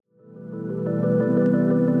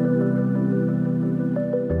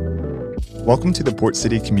Welcome to the Port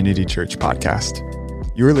City Community Church podcast.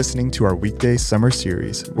 You are listening to our weekday summer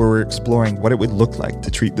series where we're exploring what it would look like to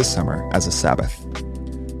treat the summer as a Sabbath.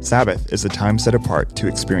 Sabbath is a time set apart to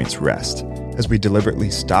experience rest as we deliberately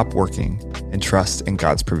stop working and trust in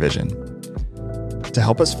God's provision. To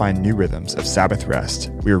help us find new rhythms of Sabbath rest,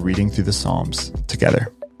 we are reading through the Psalms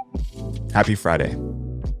together. Happy Friday.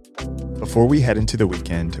 Before we head into the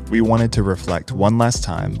weekend, we wanted to reflect one last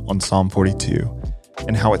time on Psalm 42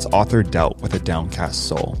 and how its author dealt with a downcast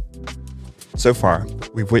soul. So far,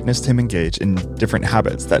 we've witnessed him engage in different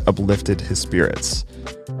habits that uplifted his spirits,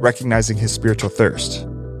 recognizing his spiritual thirst,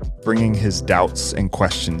 bringing his doubts and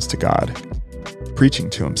questions to God, preaching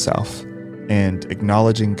to himself, and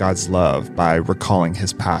acknowledging God's love by recalling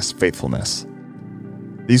his past faithfulness.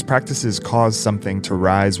 These practices cause something to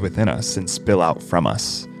rise within us and spill out from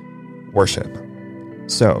us: worship.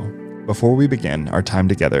 So, before we begin our time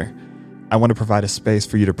together, I want to provide a space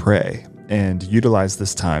for you to pray and utilize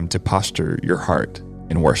this time to posture your heart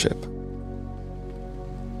in worship.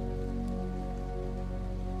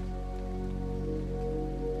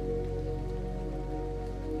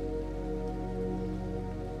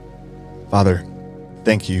 Father,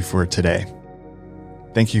 thank you for today.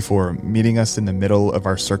 Thank you for meeting us in the middle of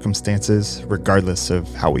our circumstances, regardless of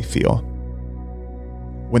how we feel.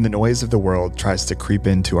 When the noise of the world tries to creep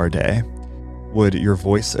into our day, would your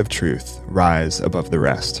voice of truth rise above the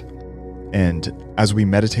rest? And as we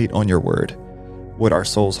meditate on your word, would our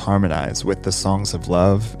souls harmonize with the songs of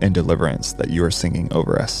love and deliverance that you are singing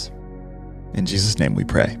over us? In Jesus' name we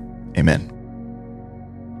pray. Amen.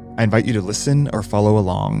 I invite you to listen or follow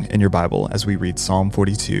along in your Bible as we read Psalm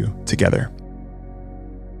 42 together.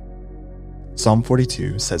 Psalm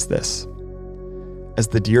 42 says this: "As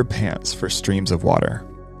the deer pants for streams of water,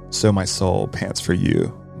 so my soul pants for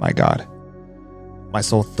you, my God. My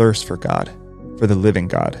soul thirsts for God, for the living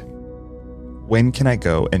God. When can I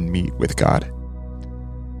go and meet with God?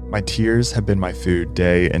 My tears have been my food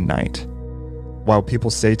day and night, while people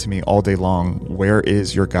say to me all day long, 'Where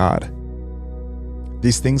is your God?'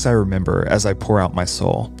 These things I remember as I pour out my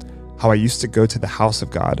soul, how I used to go to the house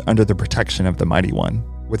of God under the protection of the Mighty One,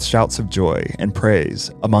 with shouts of joy and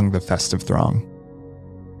praise among the festive throng.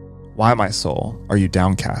 Why, my soul, are you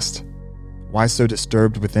downcast? Why so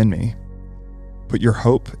disturbed within me? Put your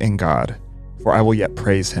hope in God, for I will yet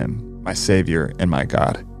praise him, my Savior and my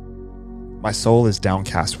God. My soul is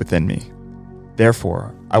downcast within me.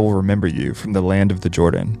 Therefore, I will remember you from the land of the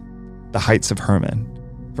Jordan, the heights of Hermon,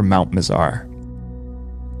 from Mount Mizar.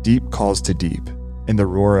 Deep calls to deep in the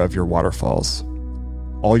roar of your waterfalls.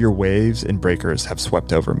 All your waves and breakers have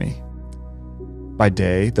swept over me. By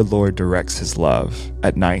day, the Lord directs his love.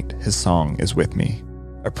 At night, his song is with me,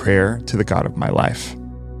 a prayer to the God of my life.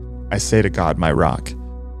 I say to God, my rock,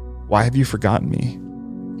 why have you forgotten me?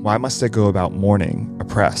 Why must I go about mourning,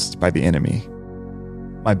 oppressed by the enemy?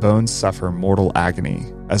 My bones suffer mortal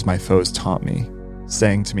agony as my foes taunt me,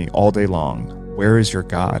 saying to me all day long, 'Where is your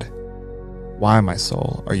God?' Why, my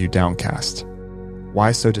soul, are you downcast?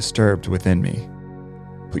 Why so disturbed within me?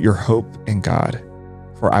 Put your hope in God,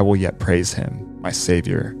 for I will yet praise him, my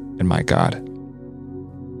Savior and my God."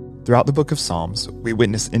 Throughout the book of Psalms, we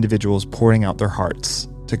witness individuals pouring out their hearts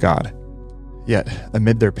to God. Yet,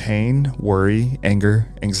 amid their pain, worry, anger,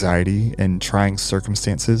 anxiety, and trying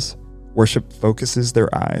circumstances, worship focuses their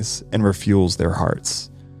eyes and refuels their hearts.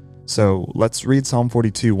 So let's read Psalm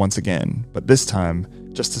 42 once again, but this time,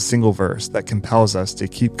 just a single verse that compels us to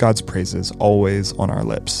keep God's praises always on our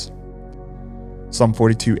lips. Psalm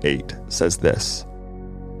 42:8 says this: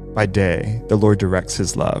 "By day, the Lord directs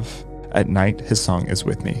his love. At night, his song is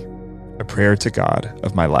with me, a prayer to God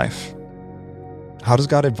of my life." How does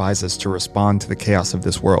God advise us to respond to the chaos of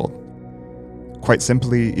this world? Quite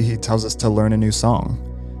simply, he tells us to learn a new song.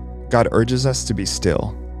 God urges us to be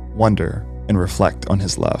still, wonder, and reflect on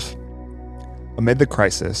his love. Amid the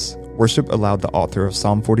crisis, worship allowed the author of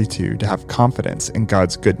Psalm 42 to have confidence in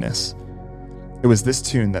God's goodness. It was this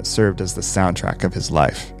tune that served as the soundtrack of his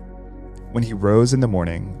life. When he rose in the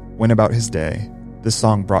morning, went about his day, this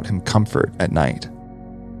song brought him comfort at night.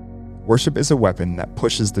 Worship is a weapon that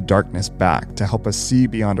pushes the darkness back to help us see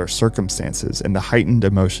beyond our circumstances and the heightened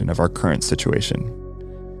emotion of our current situation.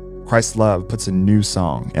 Christ's love puts a new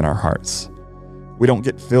song in our hearts. We don't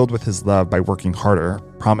get filled with his love by working harder,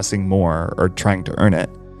 promising more, or trying to earn it.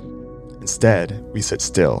 Instead, we sit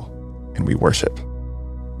still and we worship.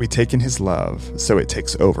 We take in his love so it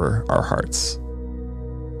takes over our hearts.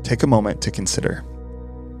 Take a moment to consider,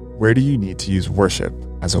 where do you need to use worship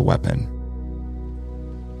as a weapon?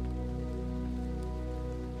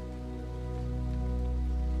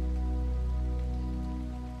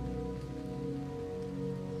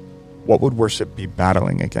 What would worship be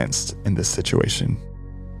battling against in this situation?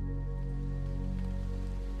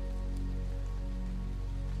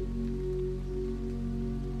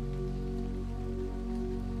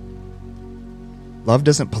 Love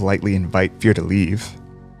doesn't politely invite fear to leave.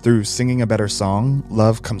 Through singing a better song,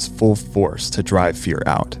 love comes full force to drive fear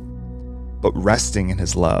out. But resting in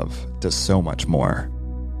his love does so much more.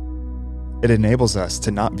 It enables us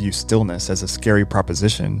to not view stillness as a scary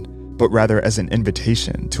proposition, but rather as an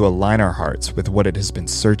invitation to align our hearts with what it has been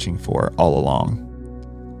searching for all along.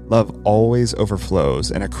 Love always overflows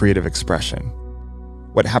in a creative expression.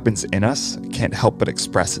 What happens in us can't help but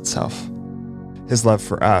express itself. His love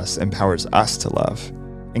for us empowers us to love,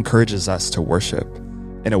 encourages us to worship,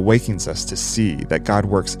 and awakens us to see that God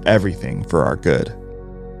works everything for our good.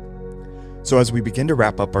 So as we begin to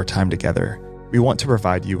wrap up our time together, we want to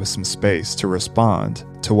provide you with some space to respond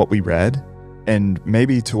to what we read and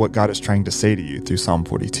maybe to what God is trying to say to you through Psalm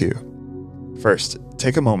 42. First,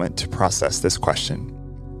 take a moment to process this question.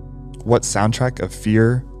 What soundtrack of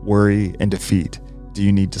fear, worry, and defeat do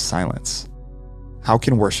you need to silence? How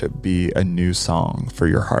can worship be a new song for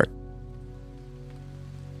your heart?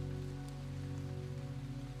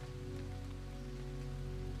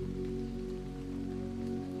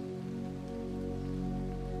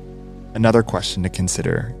 Another question to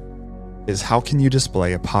consider is, how can you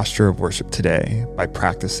display a posture of worship today by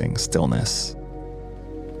practicing stillness?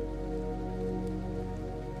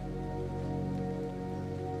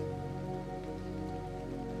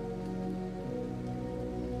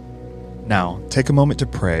 Now, take a moment to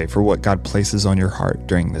pray for what God places on your heart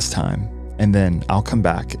during this time, and then I'll come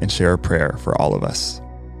back and share a prayer for all of us.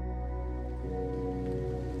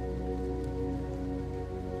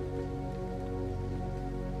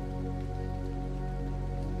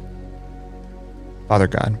 Father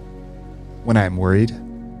God, when I am worried,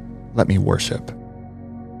 let me worship.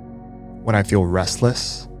 When I feel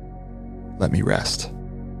restless, let me rest.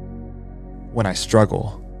 When I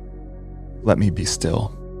struggle, let me be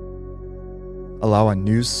still. Allow a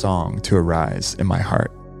new song to arise in my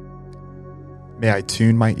heart. May I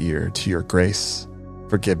tune my ear to your grace,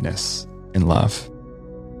 forgiveness, and love.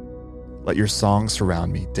 Let your song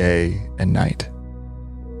surround me day and night.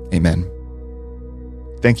 Amen.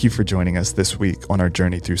 Thank you for joining us this week on our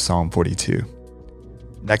journey through Psalm 42.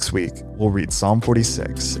 Next week, we'll read Psalm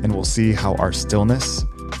 46 and we'll see how our stillness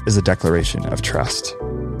is a declaration of trust.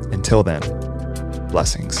 Until then,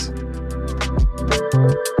 blessings.